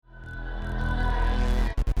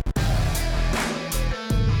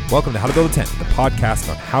Welcome to How to Build a Tent, the podcast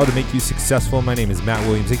on how to make you successful. My name is Matt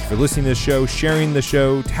Williams. Thank you for listening to the show, sharing the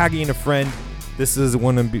show, tagging a friend. This is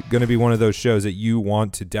going to be one of those shows that you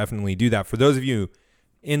want to definitely do that. For those of you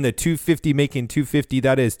in the 250 making 250,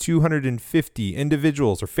 that is 250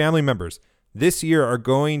 individuals or family members this year are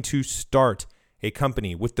going to start a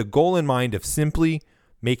company with the goal in mind of simply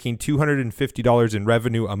making $250 in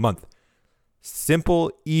revenue a month.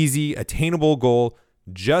 Simple, easy, attainable goal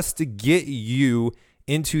just to get you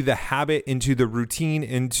into the habit, into the routine,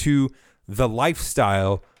 into the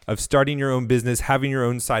lifestyle of starting your own business, having your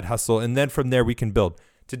own side hustle, and then from there we can build.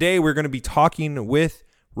 Today we're going to be talking with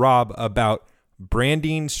Rob about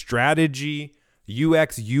branding, strategy,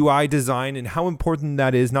 UX, UI design, and how important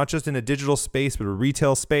that is, not just in a digital space, but a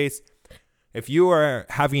retail space. If you are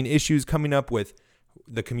having issues coming up with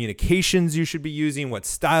the communications you should be using, what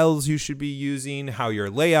styles you should be using, how your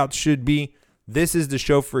layouts should be, this is the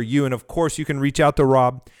show for you. And of course, you can reach out to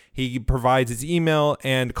Rob. He provides his email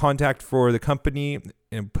and contact for the company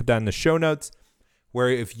and put that in the show notes, where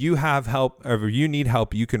if you have help or if you need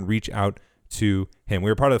help, you can reach out to him.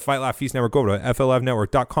 We're part of the Fight Laugh Feast Network. Go to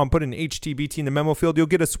flfnetwork.com, put in HTBT in the memo field. You'll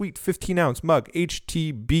get a sweet 15-ounce mug,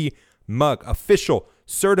 HTB mug, official,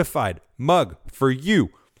 certified mug for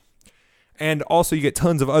you. And also you get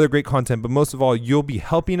tons of other great content, but most of all, you'll be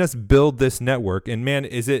helping us build this network. And man,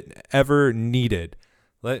 is it ever needed.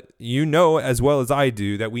 You know as well as I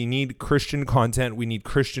do that we need Christian content. We need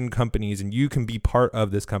Christian companies, and you can be part of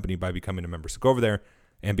this company by becoming a member. So go over there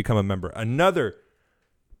and become a member. Another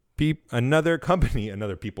company,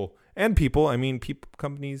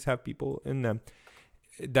 companies have people in them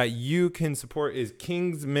that you can support is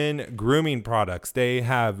Kingsman Grooming Products. They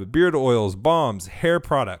have beard oils, balms, hair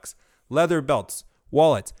products, leather belts,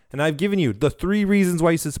 wallets, and I've given you the 3 reasons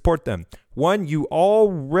why you should support them. 1, you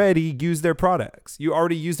already use their products. You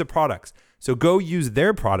already use the products. So go use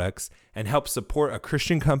their products and help support a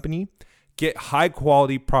Christian company. Get high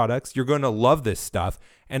quality products. You're going to love this stuff.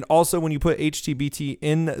 And also when you put HTBT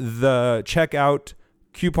in the checkout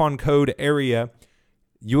coupon code area,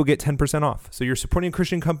 you will get 10% off. So you're supporting a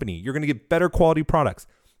Christian company. You're going to get better quality products,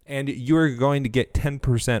 and you're going to get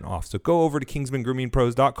 10% off. So go over to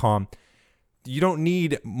kingsmangroomingpros.com. You don't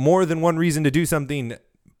need more than 1 reason to do something,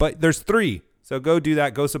 but there's 3. So go do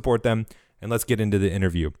that. Go support them. And let's get into the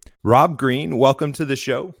interview. Rob Green, welcome to the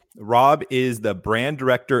show. Rob is the brand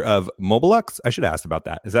director of Mobilex. I should have asked about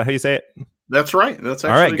that. Is that how you say it? That's right. That's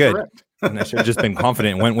actually all right, good. Correct. And I should have just been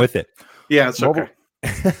confident and went with it. Yeah, it's okay.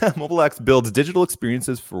 Mobilex builds digital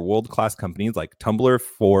experiences for world-class companies like Tumblr,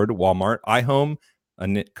 Ford, Walmart, iHome,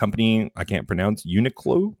 a company I can't pronounce,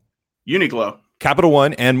 Uniqlo, Capital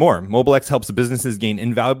One, and more. Mobilex helps businesses gain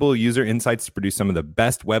invaluable user insights to produce some of the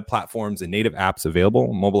best web platforms and native apps available.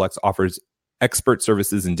 Mobilex offers expert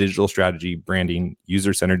services in digital strategy, branding,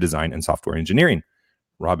 user-centered design, and software engineering.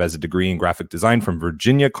 Rob has a degree in graphic design from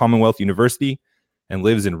Virginia Commonwealth University and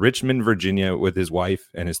lives in Richmond, Virginia with his wife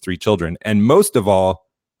and his 3 children. And most of all,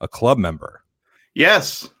 a club member.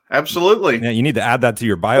 Yes, absolutely. Yeah, you need to add that to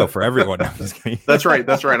your bio for everyone. That's right.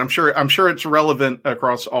 I'm sure it's relevant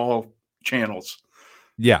across all channels.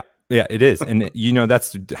 Yeah, it is. And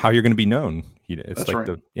that's how you're going to be known. It's that's like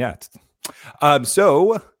right.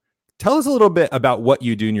 So tell us a little bit about what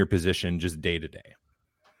you do in your position just day to day.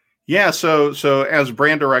 Yeah, so as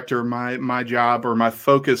brand director, my job or my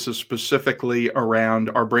focus is specifically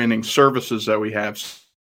around our branding services that we have.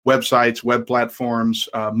 Websites, web platforms,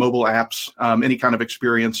 mobile apps, any kind of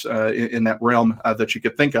experience in that realm that you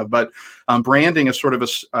could think of. But branding is sort of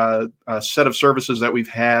a set of services that we've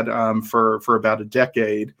had for about a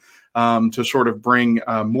decade to sort of bring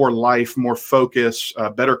more life, more focus,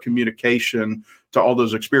 better communication to all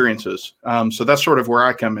those experiences. So that's sort of where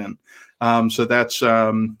I come in. So that's,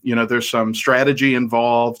 there's some strategy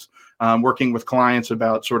involved, working with clients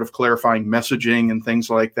about sort of clarifying messaging and things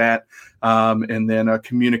like that. And then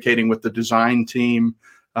communicating with the design team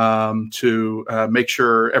to make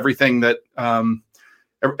sure everything that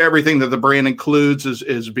the brand includes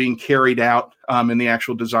is being carried out in the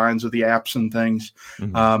actual designs of the apps and things.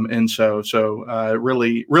 Mm-hmm. And so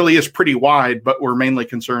really is pretty wide, but we're mainly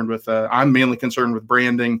concerned with, I'm mainly concerned with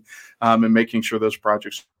branding and making sure those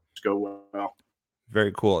projects go well.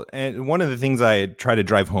 Very cool. And one of the things I try to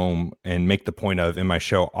drive home and make the point of in my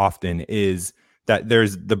show often is that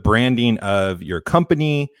there's the branding of your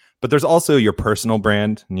company, but there's also your personal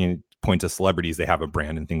brand. And you point to celebrities, they have a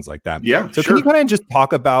brand and things like that. Yeah. So sure. Can you kind of just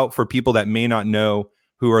talk about, for people that may not know,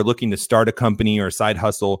 who are looking to start a company or a side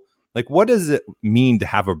hustle, like what does it mean to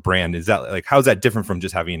have a brand? Is that like, how's that different from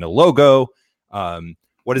just having a logo?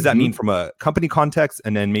 What does that mean from a company context,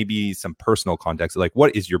 and then maybe some personal context? Like,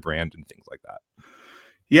 what is your brand and things like that?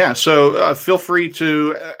 Yeah, so feel free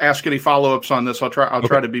to ask any follow-ups on this. I'll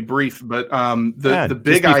try to be brief, but the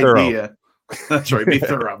big idea. That's right, be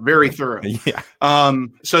thorough, very thorough. Yeah.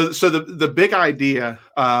 So the big idea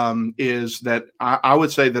is that I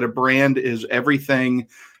would say that a brand is everything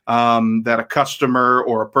that a customer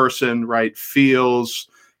or a person, right, feels,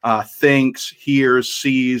 thinks, hears,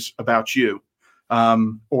 sees about you,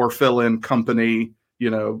 or fill in company,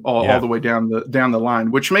 all the way down the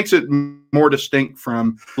line, which makes it more distinct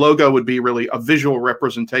from logo. Would be really a visual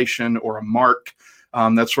representation or a mark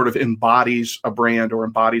that sort of embodies a brand or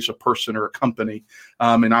embodies a person or a company.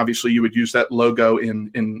 And obviously you would use that logo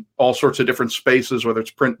in all sorts of different spaces, whether it's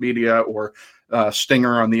print media or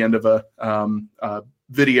stinger on the end of a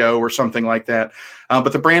video or something like that.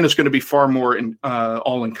 But the brand is going to be far more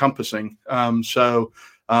all encompassing. So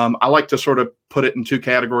I like to sort of put it in two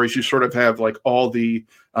categories. You sort of have like all the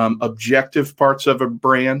objective parts of a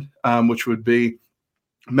brand, which would be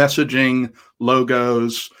messaging,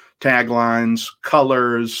 logos, taglines,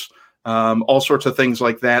 colors, all sorts of things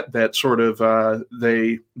like that, that sort of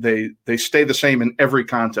they stay the same in every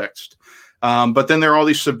context. But then there are all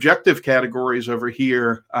these subjective categories over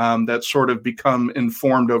here that sort of become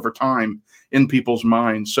informed over time in people's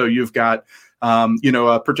minds. So you've got,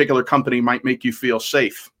 a particular company might make you feel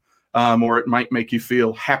safe, or it might make you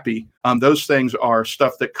feel happy. Those things are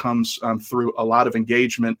stuff that comes through a lot of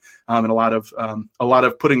engagement and a lot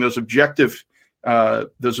of putting those objective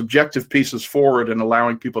pieces forward and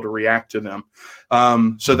allowing people to react to them.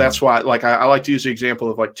 So that's why, like, I like to use the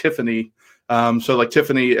example of like Tiffany. So like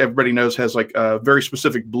Tiffany, everybody knows, has like a very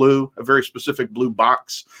specific blue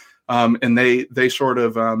box. And they sort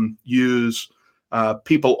of use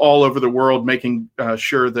people all over the world, making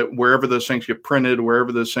sure that wherever those things get printed,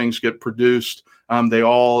 wherever those things get produced, they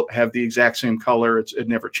all have the exact same color. It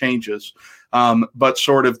never changes. But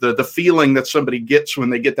sort of the feeling that somebody gets when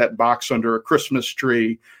they get that box under a Christmas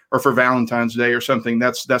tree or for Valentine's Day or something,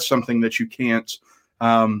 that's something that you can't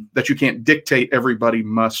dictate. Everybody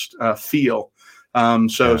must feel.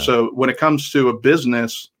 So when it comes to a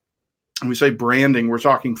business, and we say branding, we're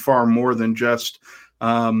talking far more than just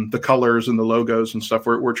the colors and the logos and stuff.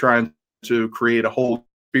 We're trying to create a whole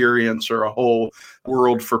experience or a whole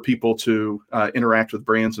world for people to interact with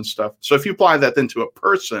brands and stuff. So if you apply that then to a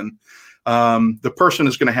person, the person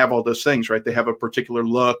is going to have all those things, right? They have a particular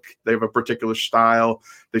look, they have a particular style,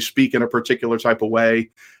 they speak in a particular type of way.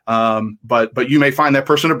 But you may find that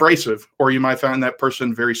person abrasive, or you might find that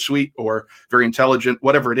person very sweet or very intelligent,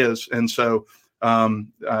 whatever it is. And so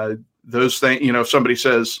those things, if somebody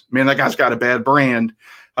says, man, that guy's got a bad brand,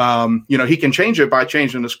 he can change it by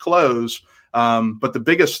changing his clothes. But the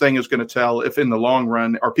biggest thing is going to tell if in the long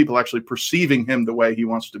run, are people actually perceiving him the way he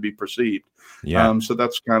wants to be perceived? Yeah. So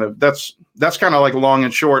that's kind of like long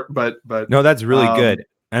and short, but no, that's really good.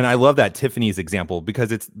 And I love that Tiffany's example,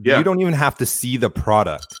 because you don't even have to see the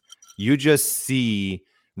product. You just see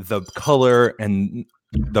the color and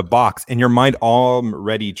the box, and your mind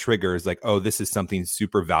already triggers like, oh, this is something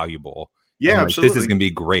super valuable. Yeah, like, absolutely. This is going to be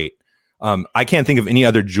great. I can't think of any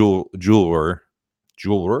other jeweler,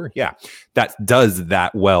 that does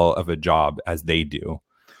that well of a job as they do.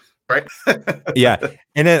 Right. Yeah.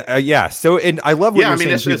 And then, so, and I love what you're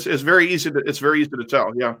saying. It's very easy to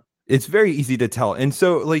tell. Yeah. It's very easy to tell. And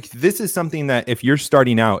so, like, this is something that if you're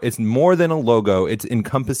starting out, it's more than a logo. It's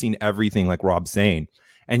encompassing everything, like Rob's saying.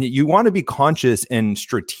 And you want to be conscious and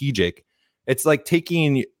strategic. It's like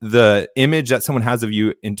taking the image that someone has of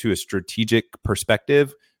you into a strategic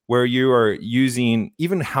perspective, where you are using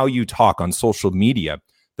even how you talk on social media,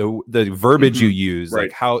 the verbiage you use, right,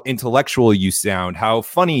 like how intellectual you sound, how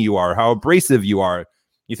funny you are, how abrasive you are.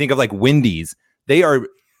 You think of like Wendy's, they are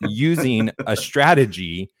using a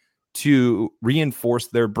strategy to reinforce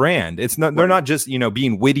their brand. It's not, they're not just,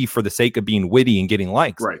 being witty for the sake of being witty and getting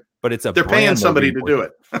likes, right? But it's they're paying somebody to do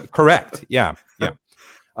it. Correct. Yeah.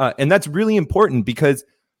 And that's really important, because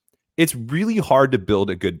it's really hard to build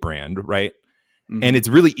a good brand, right? Mm-hmm. And it's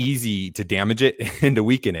really easy to damage it and to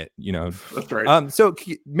weaken it, That's right. So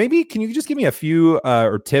maybe can you just give me a few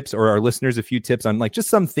or tips, or our listeners a few tips on like just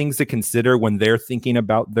some things to consider when they're thinking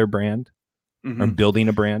about their brand or building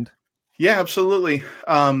a brand? Yeah, absolutely.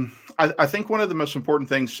 I think one of the most important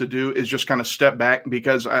things to do is just kind of step back,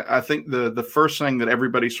 because I think the first thing that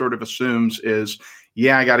everybody sort of assumes is,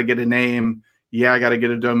 I got to get a name. Yeah, I got to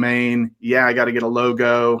get a domain. Yeah, I got to get a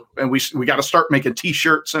logo, and we got to start making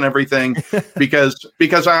T-shirts and everything, because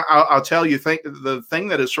I'll tell you, the thing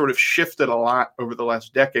that has sort of shifted a lot over the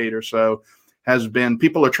last decade or so has been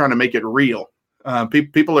people are trying to make it real.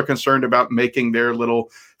 People are concerned about making their little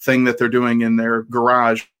thing that they're doing in their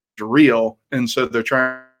garage real, and so they're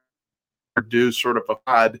trying do sort of a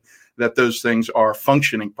pod that those things are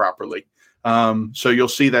functioning properly. So you'll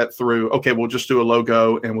see that through, okay, we'll just do a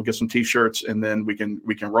logo and we'll get some t-shirts and then we can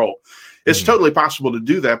roll. It's totally possible to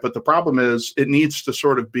do that. But the problem is it needs to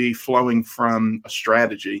sort of be flowing from a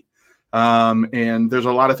strategy. And there's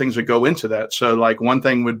a lot of things that go into that. So like one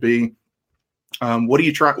thing would be, what are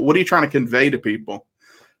you trying to convey to people?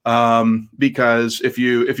 Because if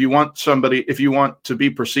you want to be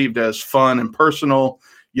perceived as fun and personal,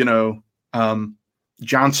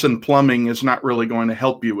 Johnson Plumbing is not really going to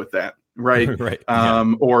help you with that. Right. Right.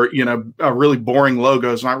 Or, a really boring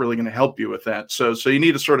logo is not really going to help you with that. So you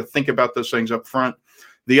need to sort of think about those things up front.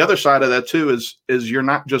 The other side of that too is you're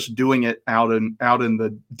not just doing it out in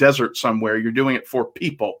the desert somewhere. You're doing it for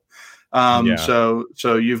people. So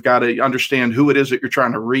you've got to understand who it is that you're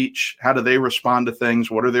trying to reach. How do they respond to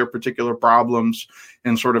things? What are their particular problems?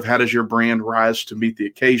 And sort of how does your brand rise to meet the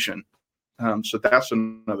occasion? So that's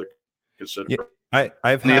another consideration.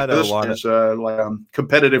 I've had a lot of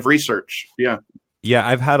competitive research. Yeah. Yeah,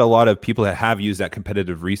 I've had a lot of people that have used that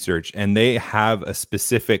competitive research and they have a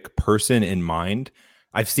specific person in mind.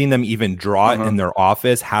 I've seen them even draw it in their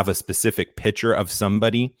office, have a specific picture of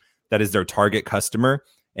somebody that is their target customer.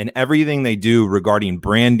 And everything they do regarding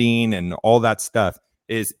branding and all that stuff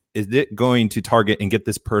is it going to target and get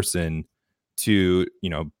this person to,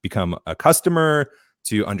 become a customer,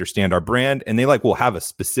 to understand our brand, and they will have a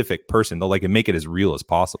specific person. They'll make it as real as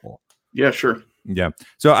possible. Yeah, sure. Yeah.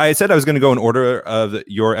 So I said I was going to go in order of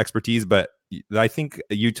your expertise, but I think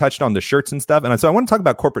you touched on the shirts and stuff. And so I want to talk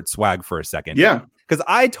about corporate swag for a second. Yeah. Because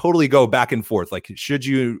I totally go back and forth. Should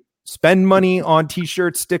you spend money on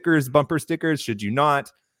t-shirts, stickers, bumper stickers? Should you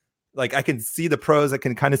not? I can see the pros. I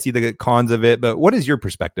can kind of see the cons of it. But what is your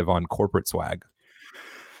perspective on corporate swag?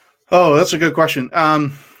 Oh, that's a good question.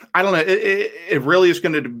 I don't know. It really is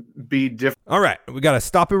going to be different. All right. We got to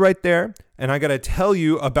stop it right there. And I got to tell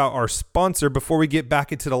you about our sponsor before we get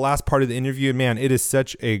back into the last part of the interview. And man, it is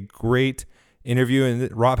such a great interview.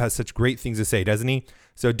 And Rob has such great things to say, doesn't he?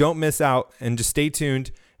 So don't miss out and just stay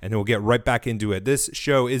tuned and we'll get right back into it. This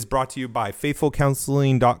show is brought to you by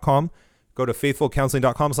faithfulcounseling.com. Go to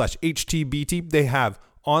faithfulcounseling.com/HTBT. They have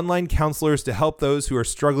online counselors to help those who are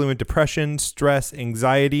struggling with depression, stress,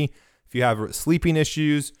 anxiety. If you have sleeping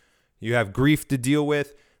issues, you have grief to deal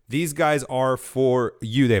with, these guys are for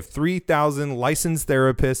you. They have 3,000 licensed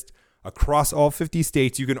therapists across all 50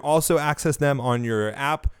 states. You can also access them on your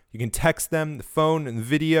app. You can text them, the phone and the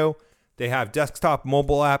video. They have desktop,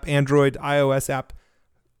 mobile app, Android, iOS app.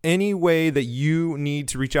 Any way that you need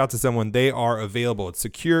to reach out to someone, they are available. It's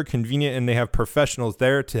secure, convenient, and they have professionals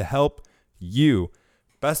there to help you.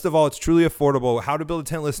 Best of all, it's truly affordable. How to Build a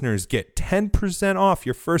Tent listeners get 10% off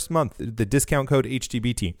your first month. The discount code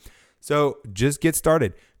HTBT. So just get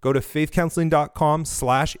started. Go to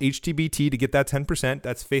faithcounseling.com/HTBT to get that 10%.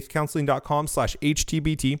 That's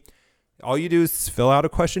faithcounseling.com/HTBT. All you do is fill out a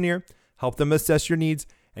questionnaire, help them assess your needs,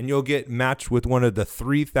 and you'll get matched with one of the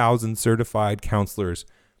 3,000 certified counselors.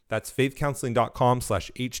 That's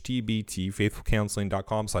faithcounseling.com/HTBT,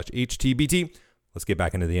 faithfulcounseling.com/HTBT. Let's get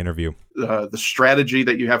back into the interview. The strategy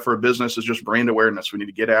that you have for a business is just brand awareness. We need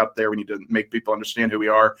to get out there. We need to make people understand who we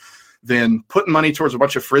are. Then putting money towards a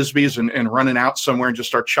bunch of Frisbees and running out somewhere and just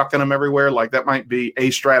start chucking them everywhere, that might be a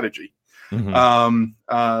strategy. And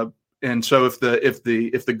so if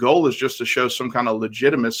the goal is just to show some kind of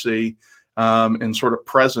legitimacy and sort of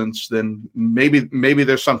presence, then maybe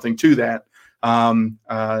there's something to that.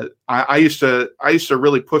 I used to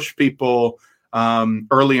really push people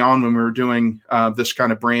early on when we were doing this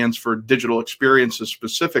kind of brands for digital experiences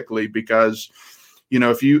specifically, because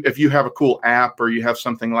if you have a cool app or you have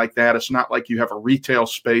something like that, it's not like you have a retail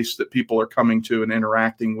space that people are coming to and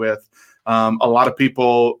interacting with. A lot of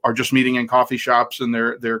people are just meeting in coffee shops and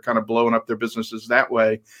they're kind of blowing up their businesses that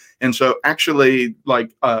way. And so actually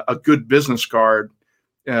a good business card,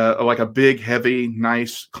 like a big, heavy,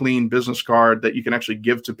 nice, clean business card that you can actually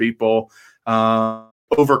give to people,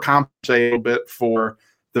 overcompensate a little bit for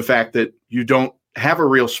the fact that you don't have a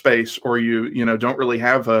real space or you don't really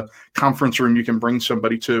have a conference room you can bring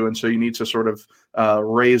somebody to. And so you need to sort of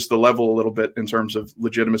raise the level a little bit in terms of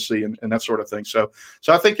legitimacy and that sort of thing. So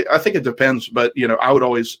I think it depends, but I would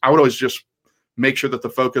always just make sure that the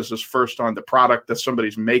focus is first on the product that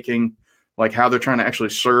somebody's making, like how they're trying to actually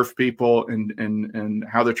serve people and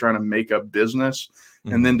how they're trying to make a business,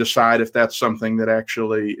 and then decide if that's something that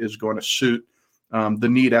actually is going to suit the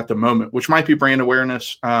need at the moment, which might be brand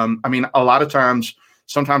awareness. A lot of times,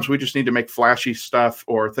 sometimes we just need to make flashy stuff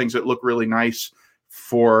or things that look really nice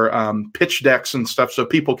for pitch decks and stuff, so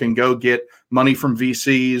people can go get money from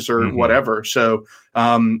VCs or whatever. So,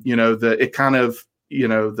 it kind of,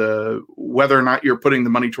 the whether or not you're putting the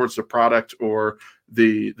money towards the product or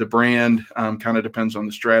the brand kind of depends on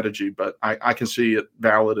the strategy, but I can see it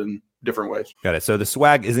valid in different ways. Got it. So the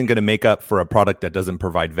swag isn't going to make up for a product that doesn't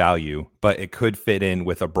provide value, but it could fit in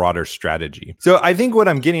with a broader strategy. So I think what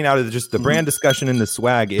I'm getting out of just the brand discussion and the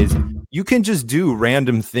swag is you can just do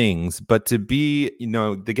random things, but to be,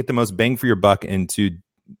 to get the most bang for your buck and to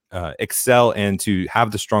excel and to have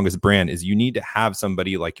the strongest brand is you need to have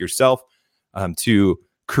somebody like yourself to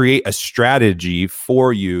create a strategy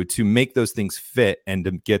for you to make those things fit and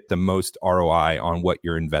to get the most ROI on what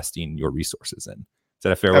you're investing your resources in. Is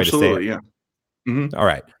that a fair way to say it? Absolutely, yeah. Mm-hmm. All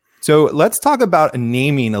right. So let's talk about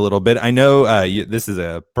naming a little bit. I know this is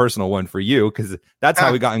a personal one for you because that's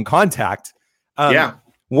how we got in contact.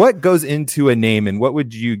 What goes into a name and what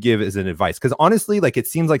would you give as an advice? Because honestly, it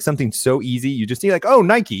seems like something so easy. You just need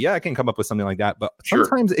Nike. Yeah, I can come up with something like that. But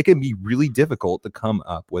sometimes it can be really difficult to come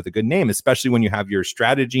up with a good name, especially when you have your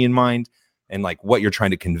strategy in mind and what you're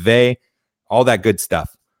trying to convey, all that good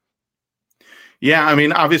stuff. Yeah, I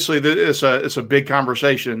mean, obviously, it's a big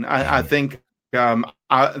conversation. I think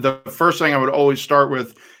the first thing I would always start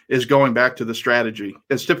with is going back to the strategy.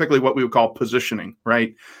 It's typically what we would call positioning,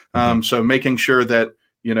 right? So making sure that,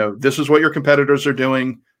 this is what your competitors are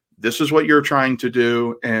doing, this is what you're trying to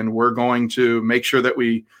do, and we're going to make sure that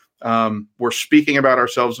we're speaking about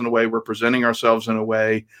ourselves in a way, we're presenting ourselves in a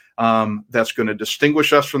way that's going to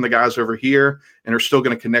distinguish us from the guys over here and are still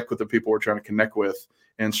going to connect with the people we're trying to connect with.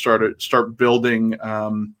 And start building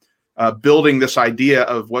this idea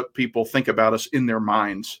of what people think about us in their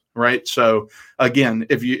minds, right? So again,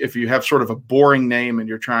 if you have sort of a boring name and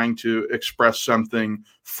you're trying to express something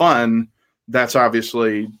fun, that's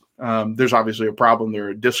obviously there's obviously a problem there,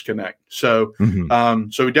 a disconnect. So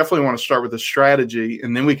so we definitely want to start with a strategy,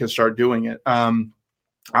 and then we can start doing it.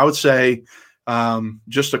 I would say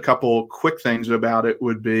just a couple quick things about it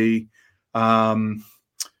would be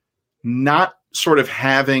not sort of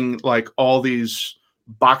having all these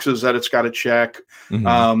boxes that it's got to check,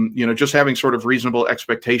 just having sort of reasonable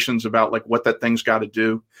expectations about what that thing's got to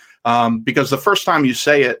do. Because the first time you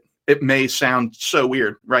say it, it may sound so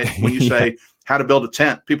weird, right? When you say how to build a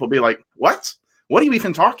tent, people be like, what are you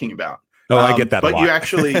even talking about? Oh, I get that. But you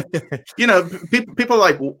actually, people are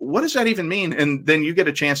like, what does that even mean? And then you get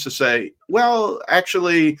a chance to say, well,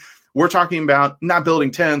 actually, we're talking about not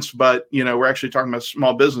building tents, but we're actually talking about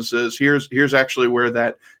small businesses. Here's actually where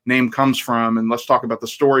that name comes from, and let's talk about the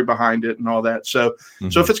story behind it and all that. So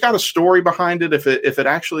so if it's got a story behind it, if it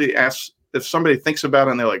actually asks, if somebody thinks about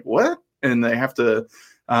it and they're like, what? And they have to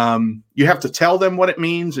you have to tell them what it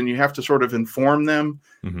means, and you have to sort of inform them.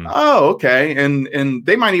 Oh, okay. And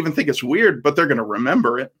they might even think it's weird, but they're going to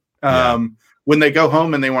remember it. When they go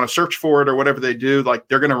home and they want to search for it or whatever they do,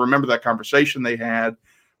 they're going to remember that conversation they had,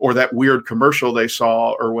 or that weird commercial they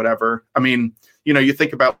saw or whatever. I mean, you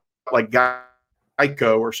think about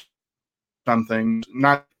Geico or something,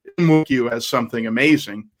 not move you as something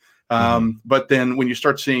amazing. But then when you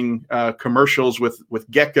start seeing commercials with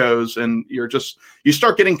geckos, and you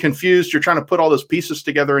start getting confused, you're trying to put all those pieces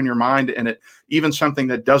together in your mind, and even something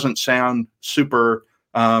that doesn't sound super,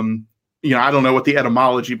 I don't know what the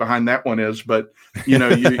etymology behind that one is, but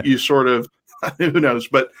you sort of, who knows,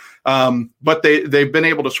 but they've been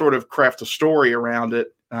able to sort of craft a story around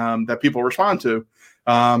it that people respond to,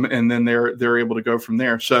 and then they're able to go from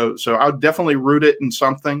there. So I would definitely root it in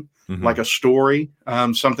something like a story,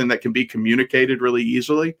 something that can be communicated really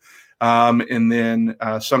easily, and then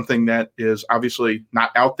something that is obviously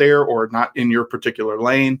not out there or not in your particular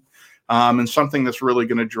lane, and something that's really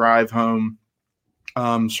going to drive home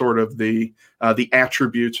sort of the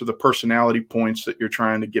attributes or the personality points that you're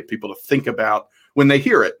trying to get people to think about when they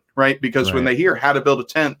hear it, right? Because when they hear how to build a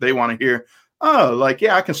tent, they want to hear, oh,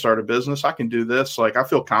 yeah, I can start a business. I can do this. I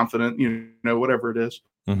feel confident, whatever it is.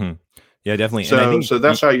 Yeah, definitely. So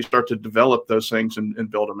that's how you start to develop those things and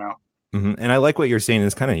build them out. And I like what you're saying.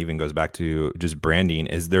 This kind of even goes back to just branding,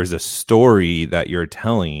 is there's a story that you're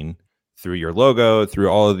telling through your logo, through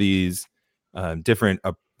all of these different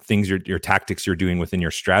things, your tactics you're doing within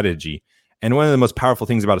your strategy. And one of the most powerful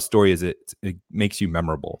things about a story is it makes you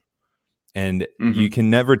memorable. And you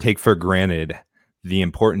can never take for granted the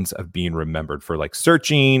importance of being remembered for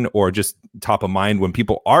searching or just top of mind when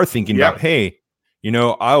people are thinking about, hey,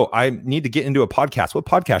 I need to get into a podcast. What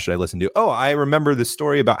podcast should I listen to? Oh, I remember the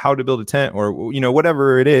story about how to build a tent, or,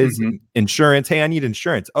 whatever it is, insurance. Hey, I need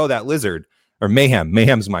insurance. Oh, that lizard, or mayhem.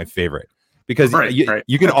 Mayhem's my favorite. Because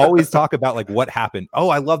you can always talk about what happened. Oh,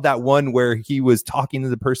 I love that one where he was talking to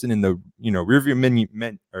the person in the rearview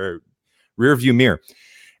mirror,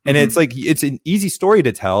 And it's like, it's an easy story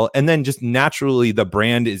to tell. And then just naturally the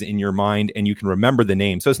brand is in your mind and you can remember the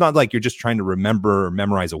name. So it's not like you're just trying to remember or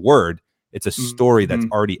memorize a word. It's a story that's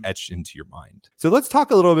already etched into your mind. So let's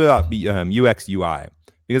talk a little bit about UX UI,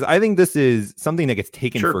 because I think this is something that gets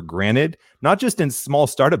taken for granted, not just in small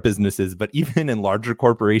startup businesses, but even in larger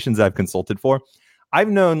corporations I've consulted for. I've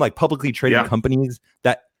known like publicly traded companies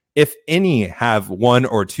that, if any, have one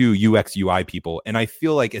or two UX UI people. And I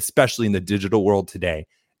feel like, especially in the digital world today,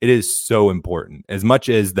 it is so important. As much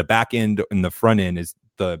as the back end and the front end is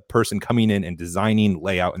the person coming in and designing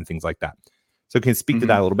layout and things like that. So can you speak to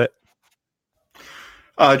that a little bit?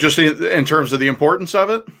 Just in terms of the importance of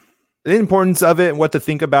it? The importance of it and what to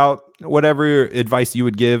think about, whatever advice you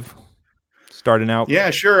would give starting out.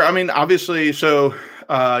 Yeah, sure. I mean, obviously, so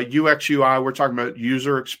UX UI, we're talking about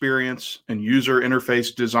user experience and user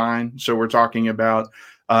interface design. So we're talking about,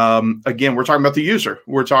 again, we're talking about the user.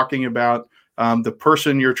 We're talking about the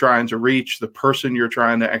person you're trying to reach, the person you're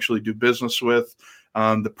trying to actually do business with,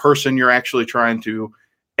 the person you're actually trying to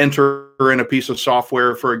enter in a piece of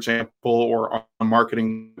software, for example, or on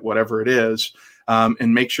marketing, whatever it is,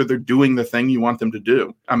 and make sure they're doing the thing you want them to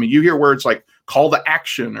do. I mean, you hear words like call to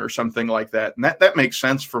action or something like that, and that makes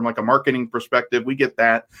sense from like a marketing perspective. We get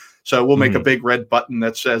that. So we'll make a big red button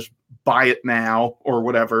that says buy it now or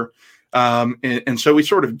whatever. And so we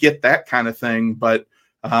sort of get that kind of thing, but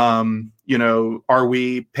you know, are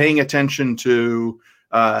we paying attention to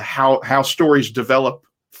how stories develop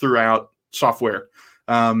throughout software?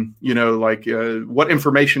 You know, like what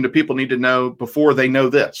information do people need to know before they know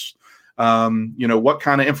this? You know, what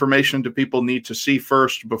kind of information do people need to see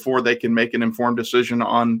first before they can make an informed decision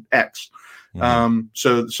on X?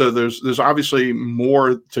 So there's obviously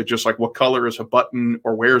more to just like what color is a button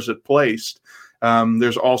or where is it placed.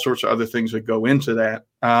 There's all sorts of other things that go into that.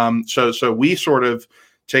 So we sort of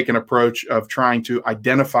take an approach of trying to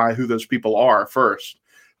identify who those people are first.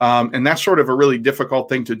 And that's sort of a really difficult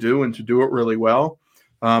thing to do and to do it really well.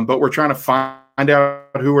 But we're trying to find out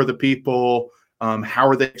who are the people, how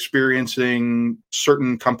are they experiencing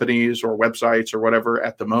certain companies or websites or whatever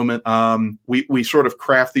at the moment. We sort of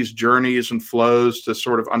craft these journeys and flows to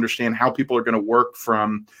sort of understand how people are going to work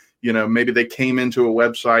from, you know, maybe they came into a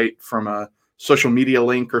website from a social media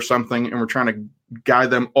link or something, and we're trying to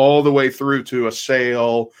guide them all the way through to a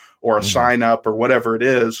sale or a sign up or whatever it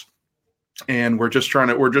is. And we're just trying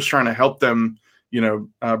to help them, you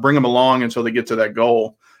know, bring them along until they get to that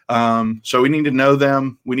goal. So we need to know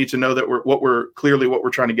them. We need to know that what we're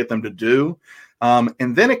trying to get them to do.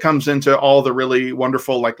 And then it comes into all the really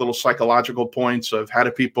wonderful, like little psychological points of how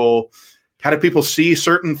do people see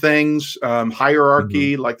certain things,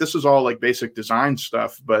 hierarchy, like this is all like basic design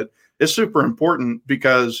stuff, but it's super important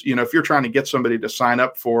because, you know, if you're trying to get somebody to sign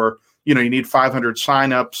up for, you know, you need 500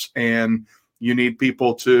 signups and you need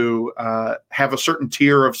people to have a certain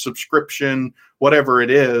tier of subscription, whatever it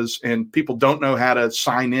is, and people don't know how to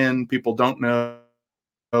sign in. People don't know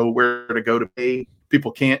where to go to pay.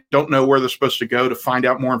 People don't know where they're supposed to go to find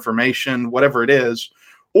out more information, whatever it is.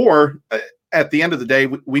 Or at the end of the day,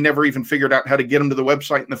 we never even figured out how to get them to the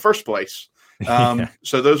website in the first place.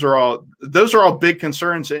 So those are all big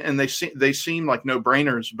concerns, and they seem like no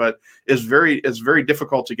brainers, but it's very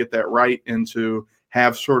difficult to get that right and to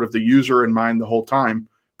have sort of the user in mind the whole time,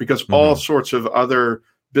 because all sorts of other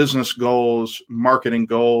business goals, marketing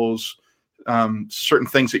goals, certain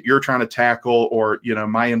things that you're trying to tackle, or, you know,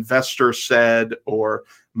 my investor said, or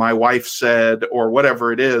my wife said, or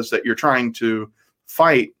whatever it is that you're trying to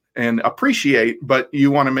fight and appreciate, but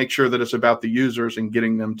you want to make sure that it's about the users and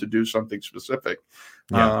getting them to do something specific.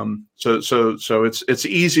 So it's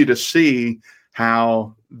easy to see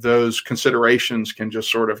how those considerations can just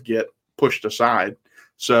sort of get pushed aside.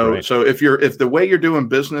 So if the way you're doing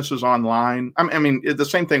business is online, I mean, the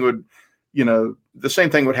same thing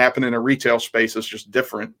would happen in a retail space. It's just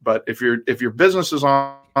different. But if your business is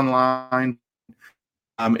online,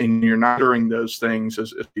 and you're not doing those things,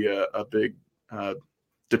 is a big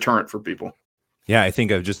deterrent for people. Yeah, I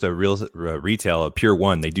think of just a real retail, a Pier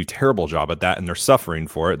 1. They do terrible job at that, and they're suffering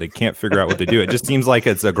for it. They can't figure out what to do. It just seems like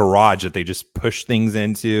it's a garage that they just push things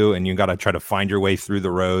into, and you got to try to find your way through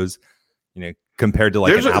the rows. You know, compared to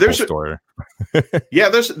like an Apple store. Yeah,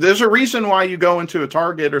 there's a reason why you go into a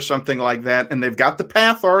Target or something like that, and they've got the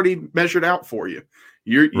path already measured out for you.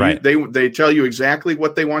 They tell you exactly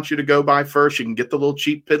what they want you to go by first. You can get the little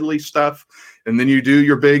cheap piddly stuff, and then you do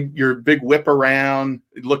your big whip around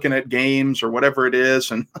looking at games or whatever it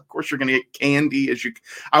is, and of course you're going to get candy as you.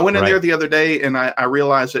 I went in there the other day, and I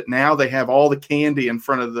realized that now they have all the candy in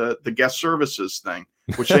front of the guest services thing.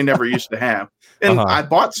 which they never used to have. And I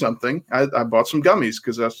bought something. I bought some gummies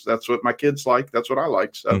because that's what my kids like. That's what I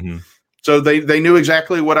like. So, so they knew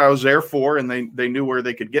exactly what I was there for, and they knew where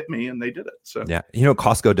they could get me, and they did it. So yeah,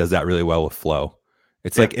 Costco does that really well with Flow.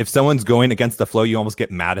 It's like if someone's going against the flow, you almost get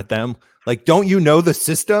mad at them. Like, don't you know the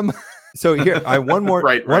system? So here, one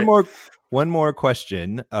more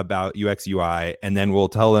question about UX UI, and then we'll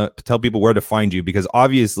tell people where to find you, because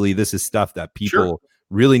obviously this is stuff that people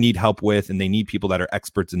really need help with, and they need people that are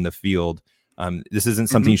experts in the field. This isn't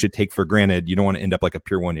something you should take for granted. You don't want to end up like a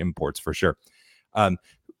Pure One Imports for sure.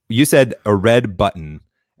 You said a red button.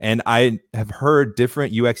 And I have heard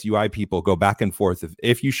different UX UI people go back and forth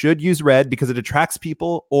if you should use red because it attracts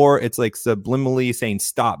people, or it's like subliminally saying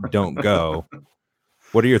stop, don't go.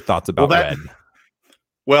 What are your thoughts about red?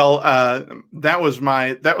 Well, that was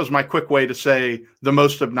my quick way to say the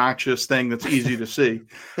most obnoxious thing that's easy to see.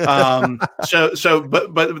 So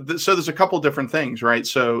there's a couple different things, right?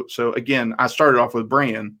 So again, I started off with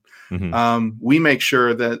brand. We make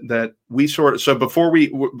sure that we so before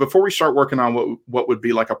we start working on what would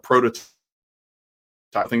be like a prototype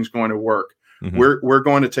thing's going to work, we're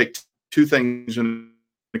going to take two things into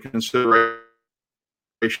consideration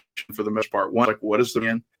for the most part. One, like what is the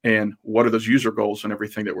brand, and what are those user goals and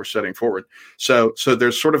everything that we're setting forward. So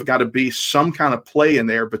there's sort of got to be some kind of play in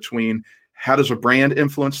there between how does a brand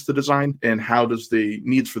influence the design and how does the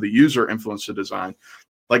needs for the user influence the design.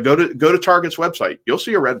 Like go to Target's website, you'll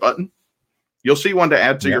see a red button. You'll see one to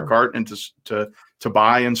add to your cart and to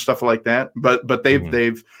buy and stuff like that. But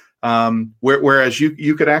they've whereas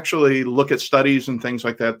you could actually look at studies and things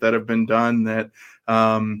like that have been done that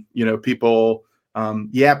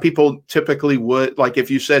people typically would, like if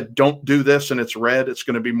you said don't do this and it's red, it's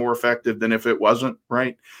going to be more effective than if it wasn't,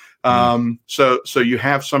 right? So you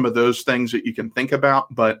have some of those things that you can think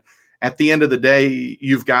about, but at the end of the day,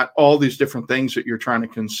 you've got all these different things that you're trying to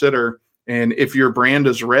consider. And if your brand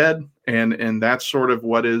is red and that's sort of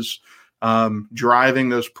what is driving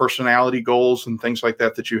those personality goals and things like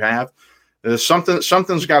that you have,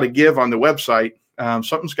 something's got to give on the website.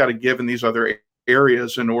 Something's got to give in these other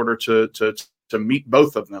areas in order to meet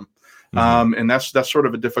both of them. And that's sort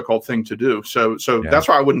of a difficult thing to do. So that's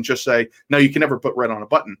why I wouldn't just say, no, you can never put red on a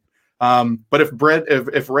button. But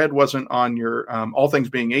if red wasn't on your, all things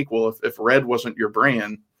being equal, if red wasn't your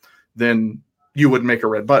brand, then you would make a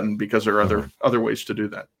red button because there are other ways to do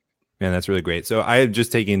that. Man, that's really great. So I have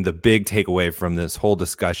just taken the big takeaway from this whole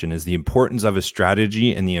discussion is the importance of a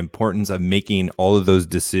strategy and the importance of making all of those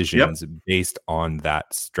decisions based on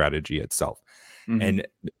that strategy itself. And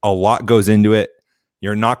a lot goes into it.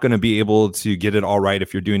 You're not going to be able to get it all right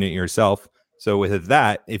if you're doing it yourself. So with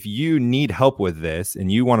that, if you need help with this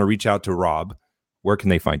and you want to reach out to Rob, where can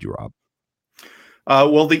they find you, Rob?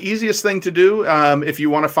 Well, the easiest thing to do, if you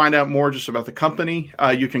want to find out more just about the company,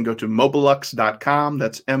 you can go to Mobelux.com.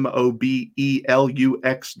 That's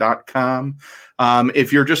Mobelux.com.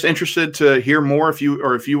 If you're just interested to hear more, if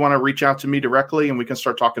you want to reach out to me directly and we can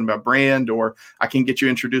start talking about brand, or I can get you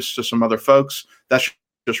introduced to some other folks, that's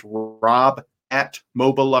just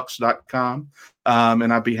Rob@Mobelux.com.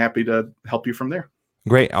 And I'd be happy to help you from there.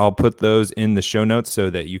 Great. I'll put those in the show notes so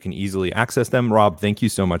that you can easily access them. Rob, thank you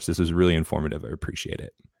so much. This was really informative. I appreciate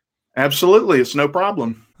it. Absolutely. It's no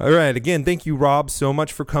problem. All right. Again, thank you, Rob, so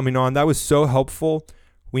much for coming on. That was so helpful.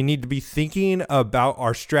 We need to be thinking about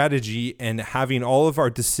our strategy and having all of our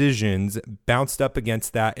decisions bounced up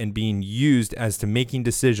against that and being used as to making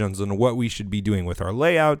decisions on what we should be doing with our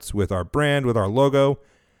layouts, with our brand, with our logo.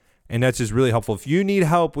 And that's just really helpful. If you need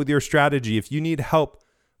help with your strategy, if you need help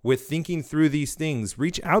with thinking through these things,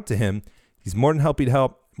 reach out to him. He's more than happy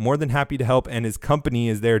to help, and his company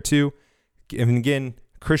is there too. And again,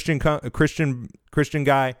 Christian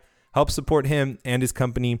guy, help support him and his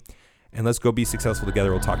company, and let's go be successful together.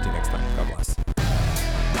 We'll talk to you next time.